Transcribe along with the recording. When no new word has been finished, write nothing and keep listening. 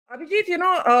Abhijit,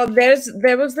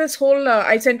 there was this whole.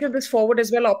 I sent you this forward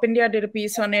as well. Op India did a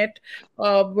piece on it,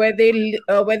 where they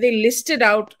listed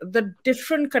out the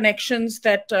different connections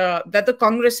that the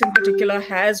Congress in particular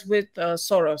has with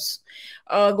Soros.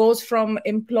 Goes from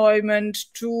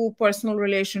employment to personal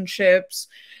relationships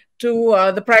to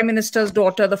the Prime Minister's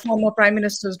daughter, the former Prime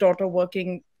Minister's daughter,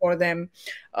 working for them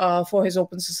for his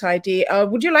Open Society.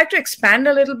 Would you like to expand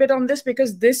a little bit on this,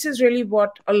 because this is really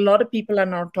what a lot of people are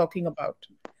now talking about?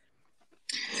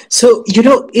 So,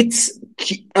 it's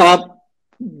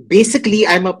basically,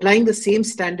 I'm applying the same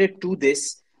standard to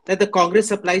this that the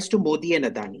Congress applies to Modi and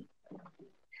Adani.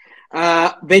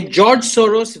 When George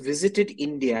Soros visited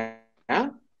India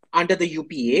under the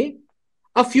UPA,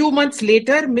 a few months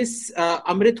later, Miss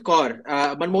Amrit Kaur,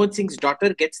 Manmohan Singh's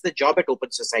daughter, gets the job at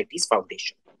Open Society's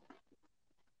foundation.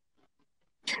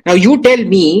 Now, you tell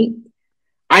me,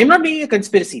 I'm not making a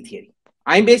conspiracy theory.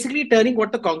 I'm basically turning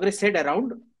what the Congress said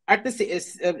around at this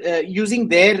using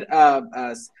their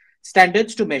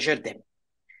standards to measure them.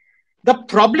 The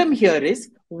problem here is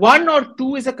 1 or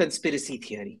 2 is a conspiracy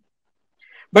theory.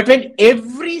 But when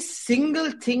every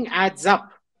single thing adds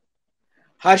up,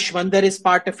 Harsh Mandar is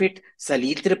part of it,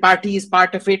 Salil Tripathi is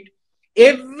part of it,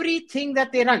 everything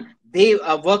that they run. They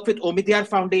work with Omidyar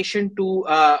Foundation to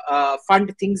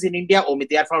fund things in India.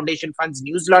 Omidyar Foundation funds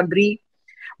News Laundry.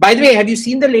 By the way, have you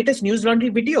seen the latest News Laundry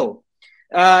video?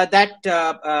 That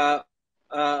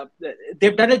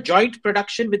they've done a joint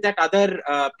production with that other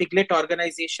piglet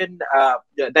organization,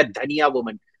 that Dhanya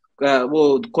woman.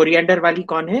 वो coriander वाली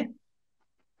कौन है?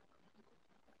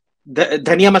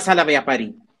 धनिया मसाला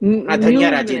व्यापारी. धनिया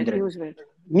Rajendran.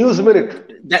 Newsminute.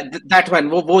 That one.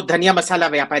 वो धनिया मसाला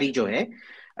व्यापारी जो है.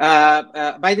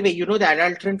 By the way, the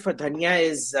adulterant for dhanya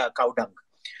is cow dung.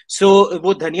 So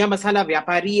वो धनिया मसाला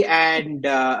व्यापारी and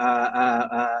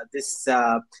this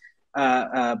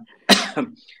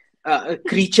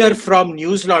creature from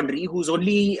News Laundry, whose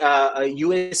only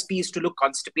USP is to look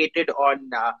constipated on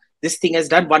this thing, has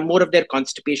done one more of their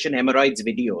constipation hemorrhoids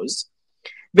videos,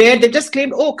 where they just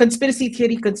claimed, oh, conspiracy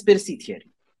theory.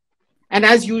 And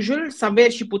as usual,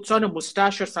 somewhere she puts on a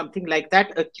mustache or something like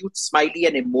that, a cute smiley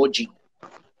and emoji,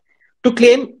 to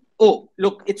claim, oh,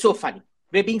 look, it's so funny.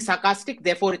 We're being sarcastic,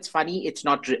 therefore it's funny, it's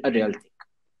not a real thing.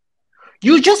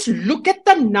 You just look at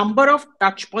the number of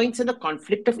touch points and the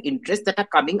conflict of interest that are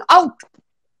coming out.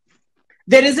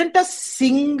 There isn't a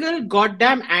single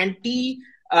goddamn anti-BJP,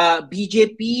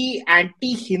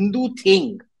 anti-Hindu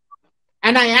thing.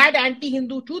 And I add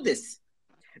anti-Hindu to this,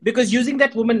 because using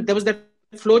that woman, there was that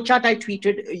flowchart I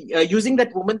tweeted, using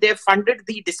that woman, they have funded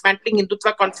the Dismantling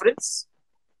Hindutva Conference.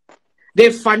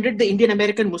 They've funded the Indian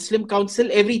American Muslim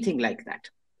Council, everything like that.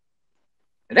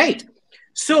 Right?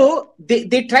 So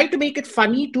they try to make it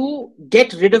funny to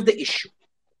get rid of the issue.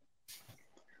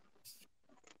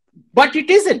 But it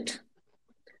isn't.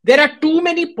 There are too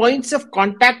many points of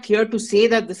contact here to say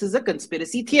that this is a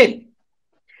conspiracy theory.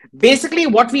 Basically,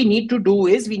 what we need to do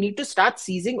is we need to start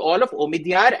seizing all of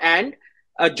Omidyar and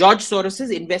George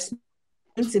Soros's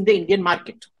investments in the Indian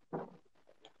market.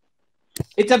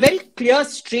 It's a very clear,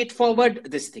 straightforward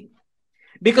this thing.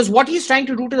 Because what he's trying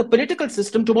to do to the political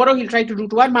system, tomorrow he'll try to do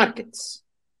to our markets.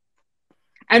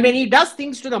 And when he does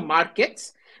things to the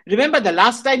markets, remember the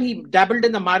last time he dabbled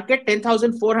in the market,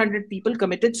 10,400 people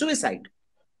committed suicide.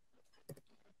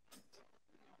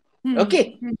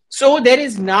 Okay. So there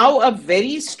is now a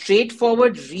very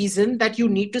straightforward reason that you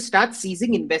need to start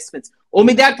seizing investments.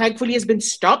 Omidyar thankfully has been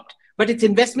stopped, but its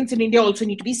investments in India also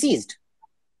need to be seized.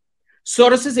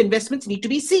 Soros's investments need to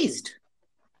be seized.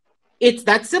 It's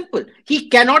that simple. He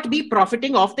cannot be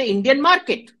profiting off the Indian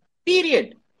market.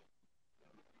 Period.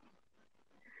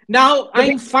 Now,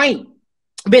 I'm fine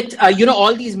with,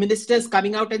 all these ministers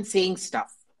coming out and saying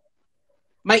stuff.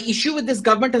 My issue with this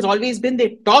government has always been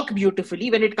they talk beautifully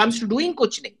when it comes to doing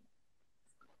kuch nahi.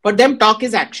 For them, talk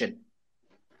is action.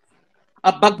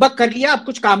 Ab bak kar liya, ab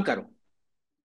kuch kaam karo.